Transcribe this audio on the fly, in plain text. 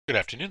Good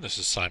afternoon, this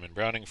is Simon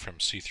Browning from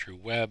See Through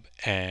Web,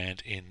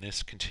 and in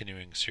this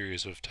continuing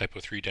series of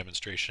TYPO3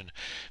 demonstration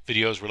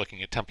videos we're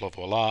looking at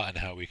TemplaVoila and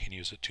how we can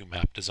use it to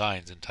map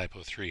designs in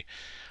TYPO3.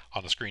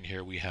 On the screen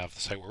here we have the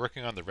site we're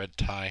working on, the red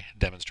tie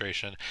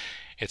demonstration.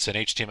 It's an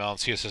HTML and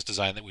CSS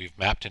design that we've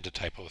mapped into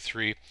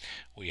TYPO3.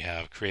 We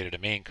have created a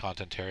main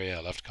content area,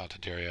 a left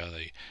content area.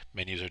 The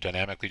menus are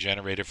dynamically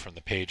generated from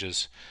the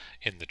pages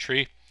in the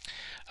tree.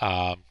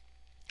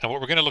 And what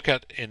we're going to look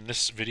at in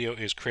this video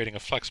is creating a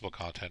flexible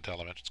content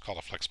element. It's called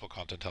a flexible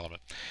content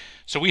element.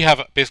 So we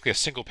have basically a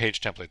single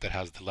page template that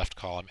has the left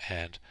column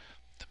and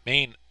the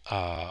main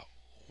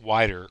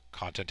wider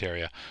content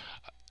area.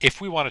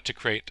 If we wanted to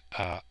create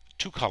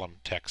two-column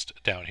text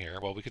down here,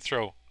 well, we could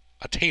throw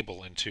a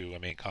table into a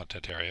main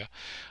content area.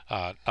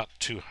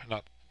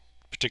 Not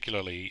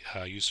particularly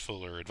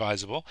useful or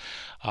advisable.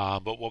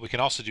 But what we can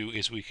also do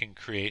is we can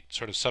create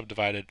sort of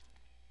subdivided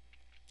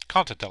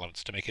content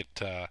elements to make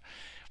it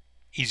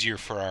easier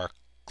for our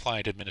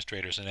client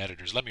administrators and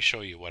editors. Let me show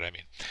you what I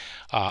mean.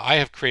 I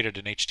have created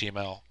an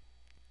HTML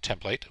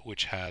template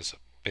which has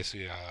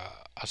basically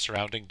a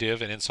surrounding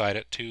div, and inside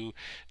it two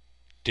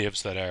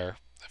divs that are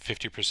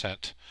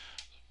 50%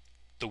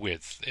 the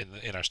width.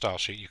 In our style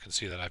sheet you can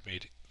see that I've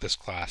made this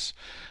class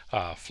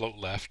float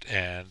left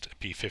and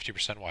be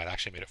 50% wide. I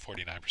actually made it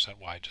 49%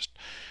 wide just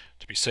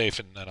to be safe,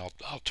 and then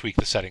I'll tweak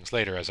the settings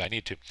later as I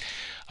need to.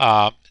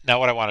 Now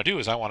what I want to do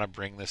is I want to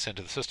bring this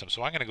into the system.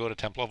 So I'm going to go to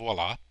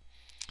TemplaVoila,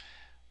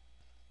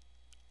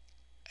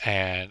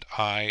 and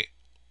I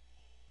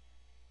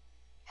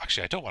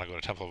don't want to go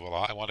to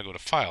TemplaVoila. I want to go to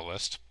File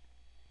List,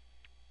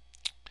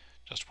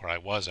 just where I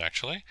was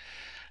actually,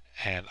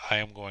 and I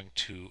am going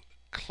to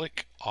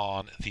click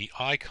on the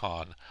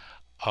icon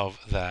of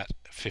that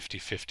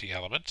 50/50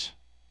 element.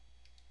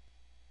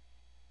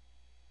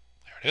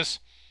 There it is.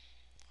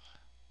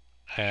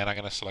 And I'm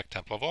going to select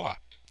TemplaVoila.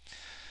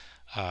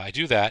 I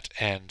do that,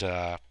 and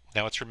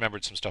now it's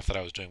remembered some stuff that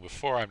I was doing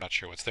before. I'm not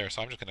sure what's there,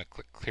 so I'm just going to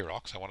click Clear All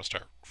because I want to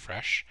start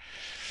fresh.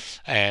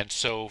 And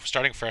so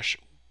starting fresh,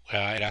 it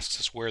asks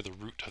us where the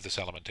root of this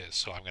element is.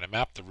 So I'm going to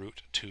map the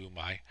root to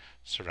my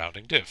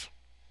surrounding div.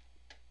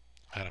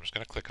 And I'm just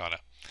going to click on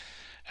it.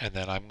 And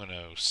then I'm going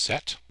to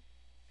set.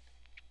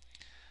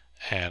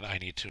 And I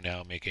need to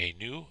now make a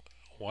new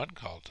one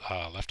called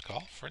left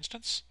col, for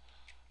instance.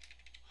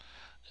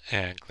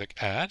 And click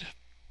Add.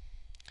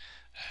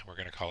 And we're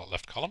going to call it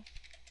left column.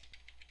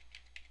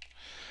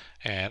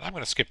 And I'm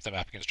going to skip the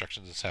mapping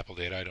instructions and sample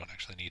data. I don't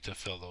actually need to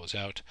fill those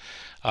out.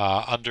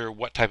 Under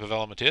what type of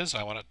element is,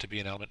 I want it to be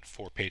an element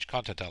for page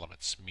content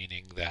elements,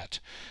 meaning that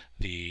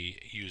the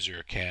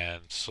user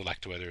can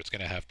select whether it's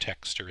going to have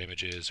text or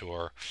images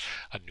or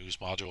a news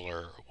module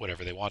or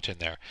whatever they want in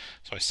there.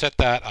 So I set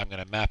that. I'm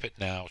going to map it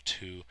now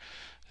to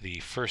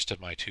the first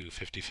of my two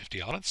 50/50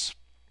 elements.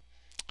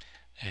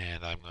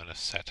 And I'm going to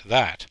set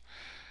that.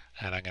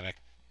 And I'm going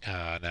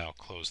to now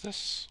close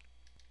this.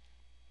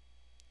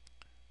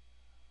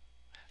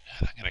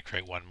 And I'm going to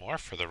create one more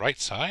for the right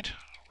side,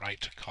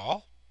 right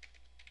col.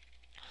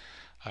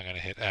 I'm going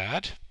to hit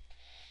Add.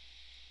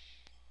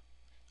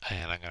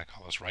 And I'm going to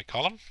call this right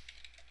column.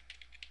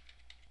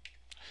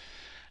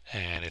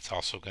 And it's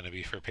also going to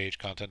be for page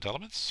content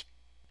elements.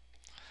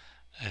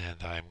 And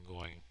I'm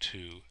going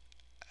to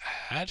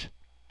add.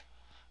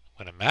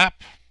 I'm going to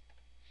map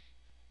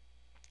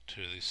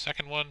to the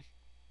second one.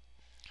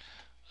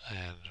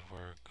 And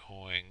we're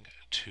going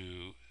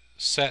to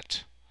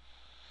set.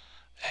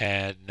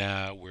 And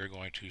now we're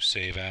going to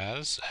save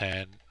as,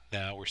 and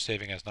now we're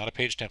saving as not a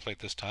page template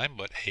this time,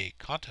 but a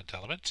content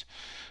element,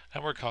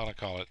 and we're going to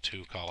call it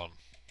two-column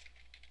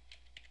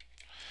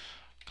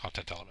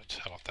content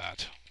element. How about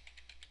that?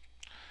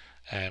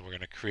 And we're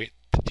going to create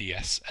the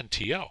DS and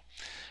TO.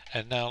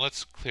 And now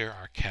let's clear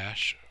our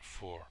cache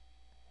for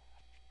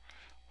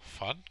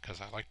fun, because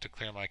I like to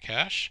clear my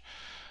cache.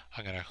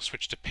 I'm going to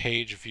switch to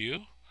page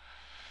view.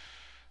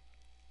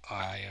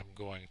 I am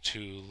going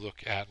to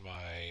look at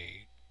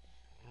my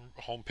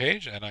home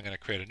page, and I'm going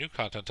to create a new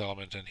content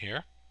element in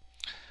here.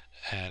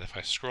 And if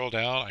I scroll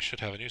down, I should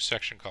have a new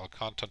section called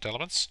Content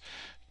Elements,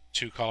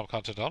 two-column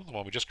content element, the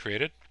one we just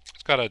created.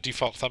 It's got a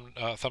default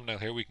thumbnail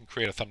here. We can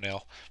create a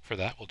thumbnail for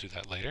that. We'll do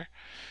that later.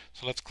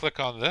 So let's click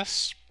on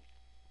this.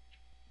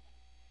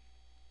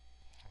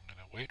 I'm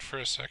going to wait for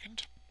a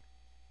second.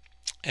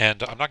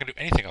 And I'm not going to do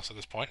anything else at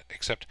this point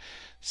except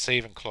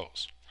save and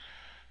close.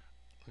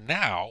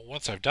 Now,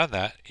 once I've done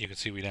that, you can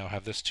see we now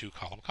have this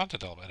two-column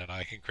content element, and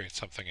I can create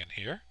something in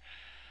here.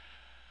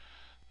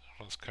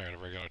 Let's create a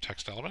regular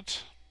text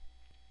element.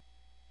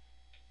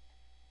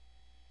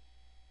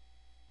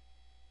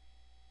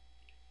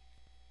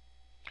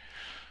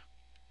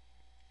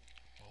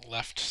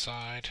 Left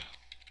side.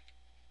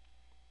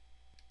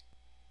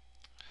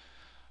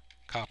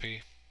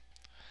 Copy.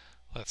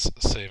 Let's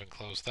save and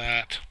close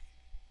that.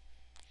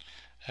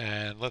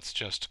 And let's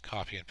just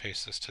copy and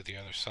paste this to the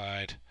other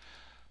side.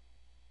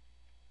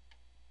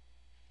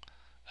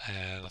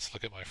 And let's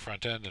look at my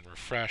front end and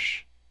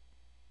refresh.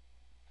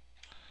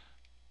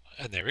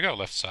 And there we go,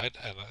 left side.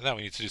 And now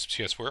we need to do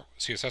some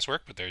CSS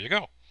work, but there you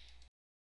go.